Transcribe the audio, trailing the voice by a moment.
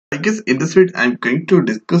guess in this video I'm going to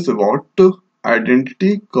discuss about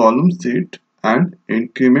identity column set and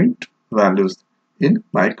increment values in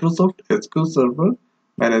Microsoft SQL Server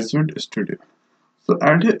Management Studio. So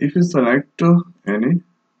and here if you select any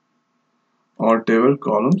or table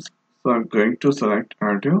columns, so I'm going to select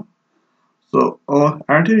add here. So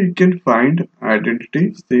add here you can find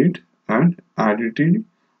identity set and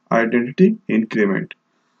identity increment.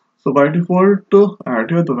 So by default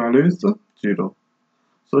add here the value is 0.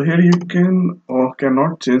 So here you can or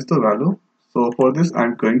cannot change the value. So for this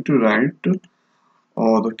I'm going to write the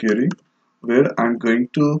query where I'm going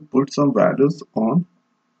to put some values on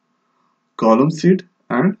column seed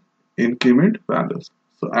and increment values.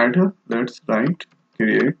 So add here let's write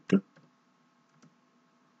create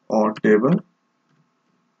or table.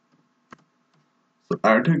 So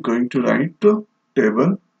add here going to write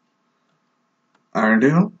table and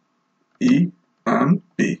here E and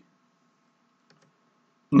P.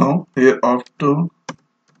 Now here after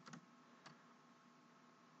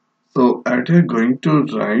so add here going to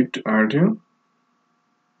write add here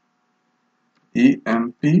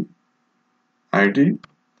EMP ID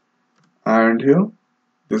and here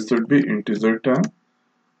this should be integer type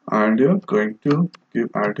and here going to give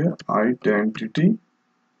add here identity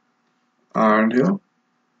and here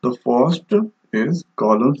the first is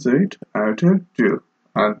column set add here 2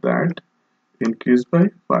 and that increase by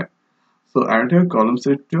 5. So add here column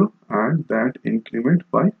set 2 and that increment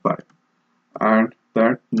by 5 and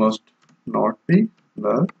that must not be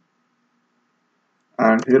null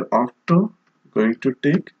and here after going to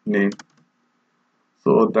take name.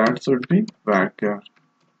 So that should be varchar.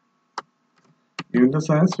 Given the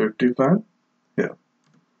size 55 here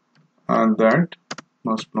and that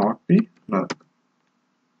must not be null.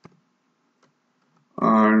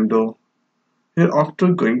 And here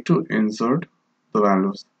after going to insert the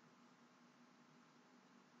values.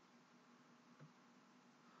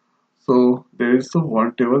 So there is the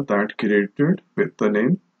one table that created with the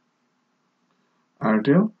name and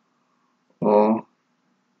here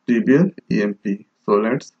TBL EMP. So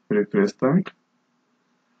let's refresh that.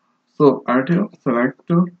 So at here select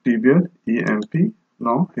TBL EMP.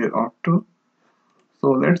 Now here after so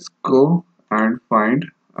let's go and find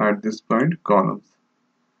at this point columns.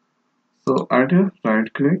 So at here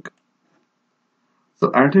right click.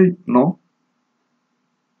 So at here now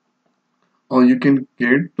or you can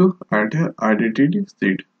get to add here identity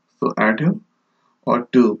seed. So add here or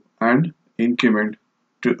 2 and increment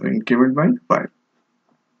to increment by 5.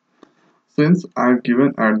 Since I've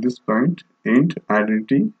given at this point int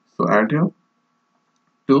identity, so add here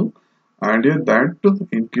 2 and here that to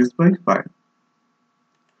increase by 5.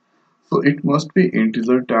 So it must be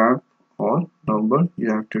integer type or number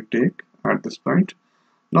you have to take at this point.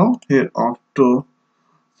 Now here after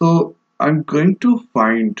so I'm going to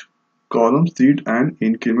find column seed and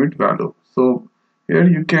increment value. So here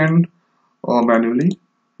you can manually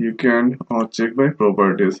you can check by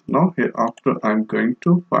properties. Now here after I'm going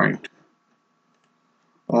to find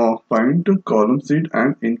column seed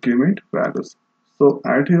and increment values. So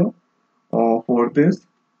add here for this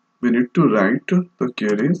we need to write the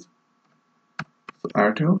queries. So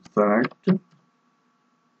add here select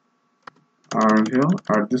and here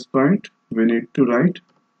at this point we need to write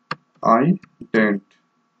ident.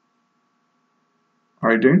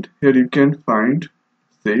 Here you can find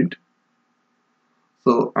seed.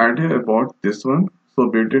 So add here about this one. So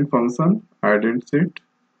built-in function ident set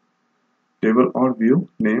table or view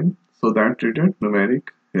name, so that return numeric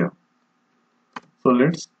here. So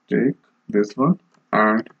let's take this one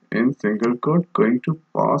and in single quote going to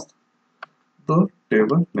pass the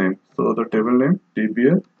table name. So the table name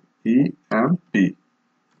TBL EMP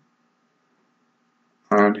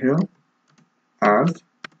and here as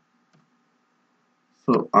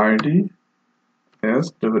so ID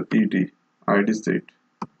S double ED ID set.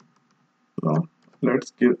 Now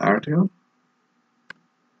let's give add here.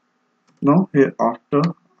 Now here after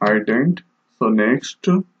ident, so next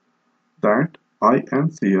that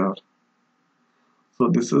INCR. So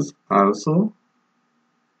this is also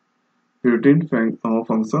built-in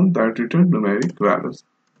function that return numeric values.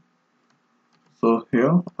 So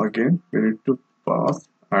here again we need to pass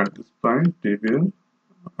at this point TBL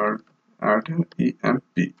or at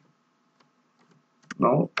EMP.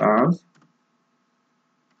 Now as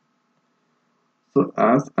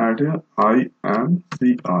add here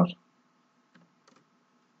INCR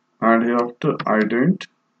and here after ident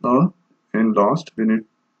in last we need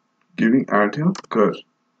giving add here cur.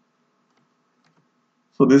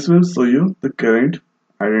 So this will show you the current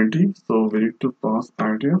identity. So we need to pass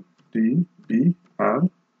add here TBL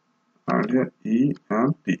and here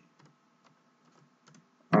EMP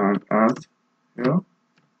and as here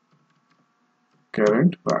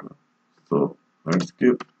current value. So let's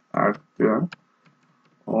give at there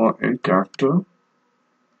or in capital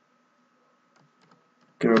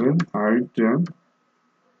current item.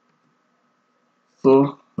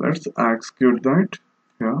 So let's execute that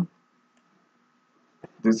here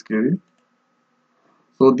this query.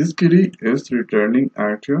 So this query is returning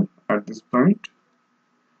at here at this point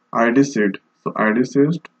id set. So id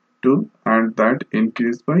says 2 and that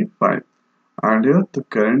increased by 5 and here the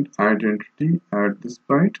current identity at this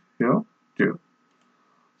point here 2.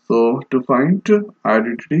 So to find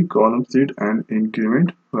identity column seed and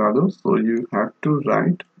increment value, so you have to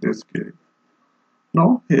write this query.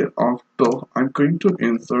 Now here after I'm going to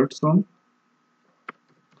insert some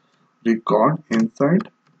record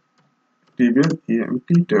inside TBL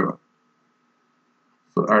EMP table.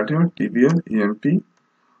 So add your TBL EMP.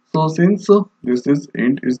 So since this is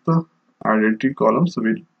int is the identity column, so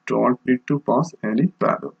we don't need to pass any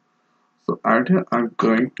value. So add here I'm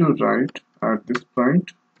going to write at this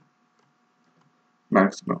point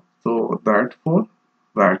maximum. So that for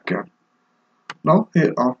varchar. Now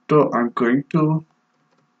here after I'm going to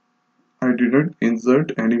I didn't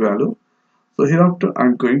insert any value. So hereafter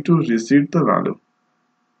I'm going to receive the value.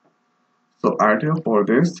 So add here for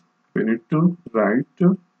this we need to write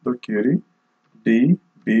the query D,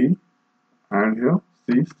 B and here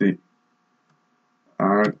C, C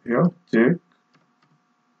and here check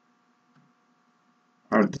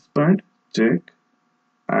at this point check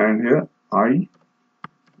and here I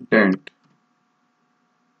dent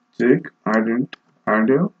check ident and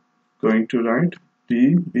here going to write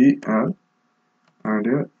TBL and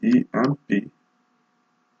here EMP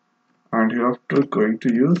and hereafter going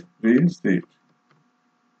to use receipt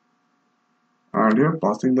and here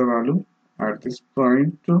passing the value at this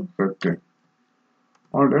point to 15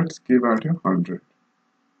 or let's give at 100.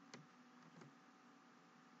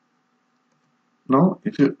 Now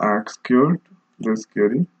if you execute this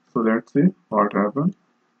query, so let's see what happens.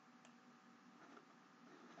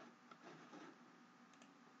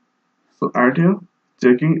 So at here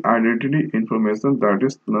checking identity information that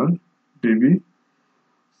is null db.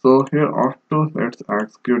 So here after let's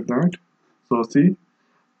execute that. So see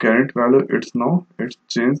current value it's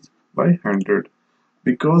changed by 100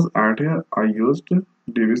 because at here I used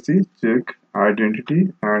dbc check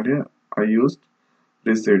identity and here I used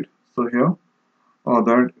reset. So here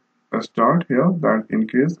that start here that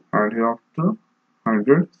increase and here after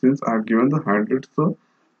 100 since I have given the 100 so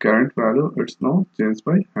current value it's now changed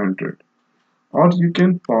by 100 or you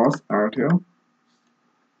can pause at here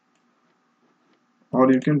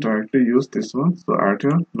or you can directly use this one. So at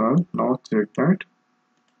here null now check that.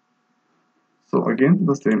 So again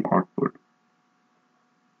the same output.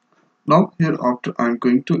 Now here after I'm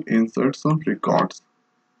going to insert some records.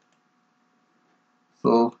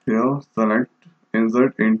 So here select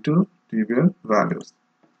insert into TBL values.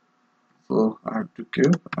 So I have to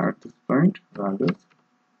give at this point values.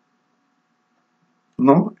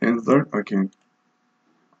 Now insert again.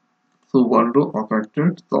 So one row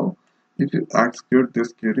affected. So if you execute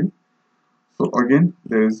this query, so again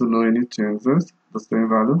there is no any changes. The same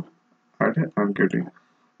value I'm getting.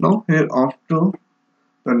 Now here after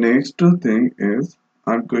the next thing is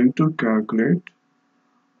I'm going to calculate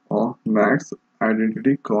max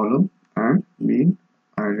identity column and mean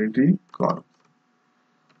identity column.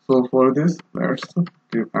 So for this let's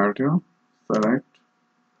give at here select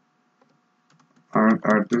and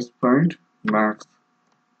at this point max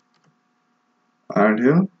and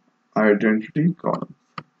here identity column.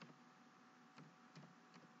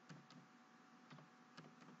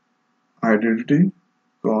 Identity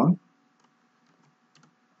column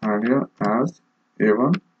and here as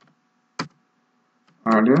A1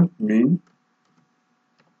 and here mean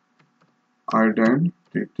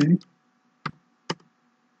identity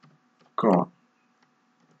column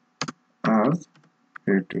as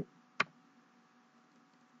A2.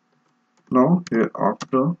 Now here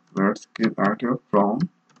after let's give at here from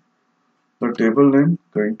the table name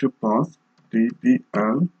going to pass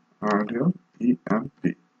TBL and here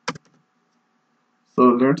EMP. So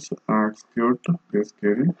let's execute this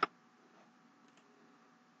query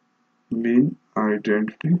mean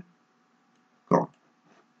identity column.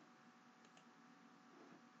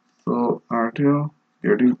 So at here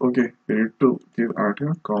getting okay we need to give at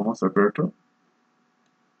here comma separator.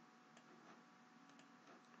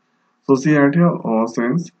 So see at here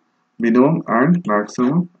since minimum and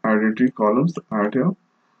maximum identity columns at here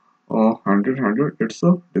 100 it's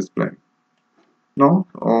a display. Now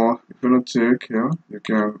if you want to check here you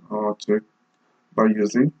can check by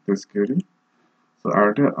using this query. So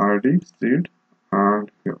add here id seed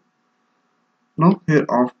and here Now here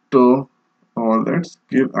after let's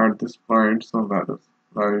give at this point some values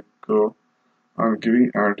like I'm giving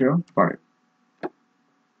at here 5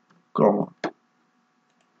 comma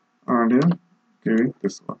and here giving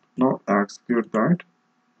this one. Now execute that.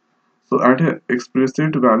 So at a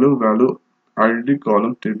explicit value identity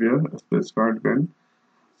column TBR specified when.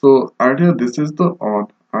 So at here this is the on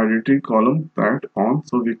identity column that on,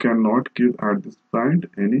 so we cannot give at this point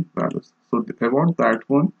any values. So about that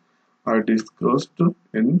one I discussed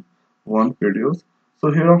in one videos. So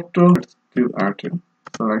hereafter let's give at here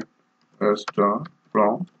select a star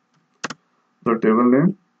from the table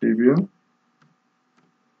name TBR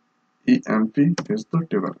EMP is the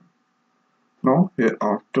table. Now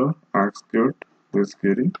hereafter execute this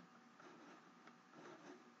query.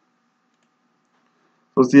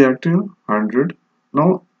 So see active 100.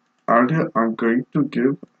 Now and here I'm going to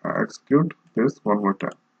give execute this one more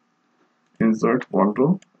time. Insert one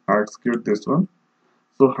row, execute this one.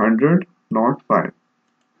 So 100 not 5.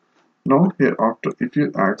 Now here after if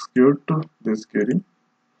you execute this query,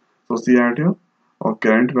 so see here our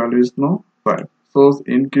current value is now 5. So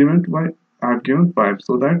increment by I have given 5,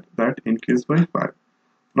 so that increase by 5.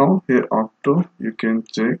 Now here after you can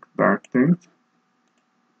check that things.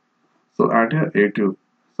 So add here 82.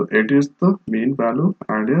 So 80 is the mean value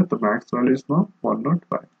and here the max value is now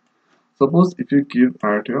 105. Suppose if you give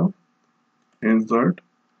add here insert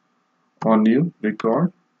on new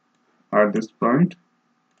record at this point.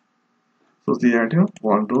 So see add here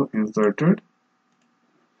one row inserted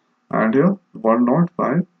and here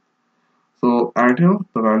 105. So add here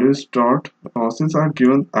the value is start since I have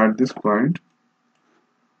given at this point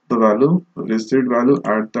the value received value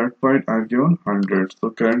at that point I have given 100. So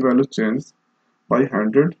current value changed by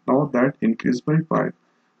 100. Now that increased by 5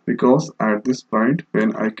 because at this point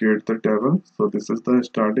when I create the table, so this is the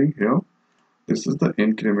starting here, this is the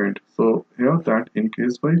increment, so here that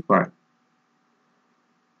increased by 5.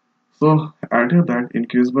 So add here that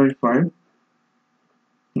increased by 5.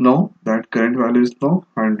 Now that current value is now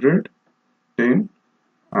 110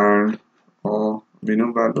 and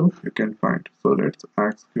minimum value you can find. So let's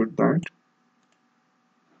execute that.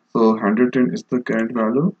 So 110 is the current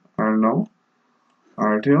value and now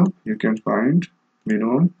add here you can find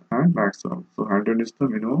minimum and maximum. So 100 is the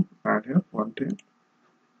minimum and here 110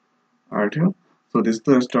 add here. So this is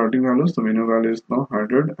the starting value, so minimum value is now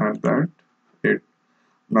 100 and that it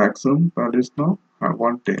maximum value is now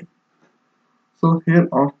 110. So here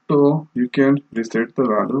after you can reset the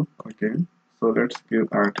value again. So let's give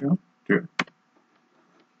add here 2.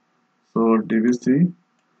 So DVC,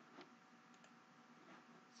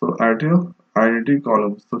 so add here identity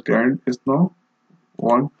column, so current is now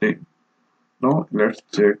 110. Now let's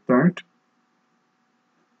check that.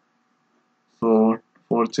 So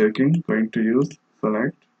for checking going to use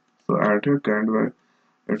select, so add here current value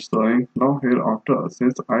it's showing. Now here after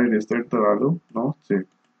since I reset the value, now check.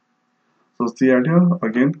 So see add here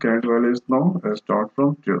again current value is now start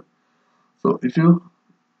from 2. So if you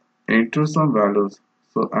enter some values,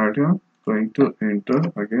 so add here going to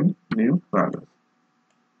enter again new values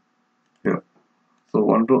here. So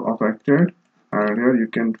one row affected and here you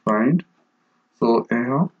can find. So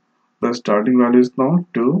here the starting value is now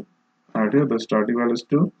 2 and here the starting value is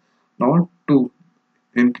 2. Now 2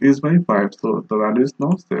 increase by 5, so the value is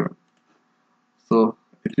now 7. So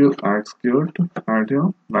if you execute add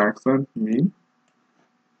here max and mean,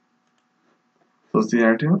 so see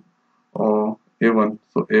add here A1,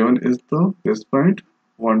 so A1 is the base point,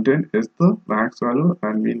 110 is the max value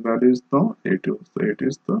and mean value is now A2, so 8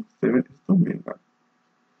 is the 7 is the mean value.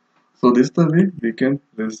 So this is the way we can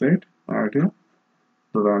reset add here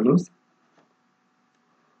the values.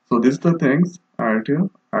 So this is the things add here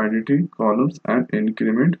identity columns and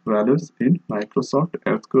increment values in Microsoft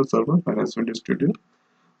SQL Server Management Studio.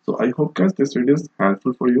 So I hope guys this video is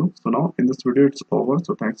helpful for you. So now in this video it's over.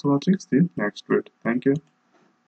 So thanks for watching. See you next video. Thank you.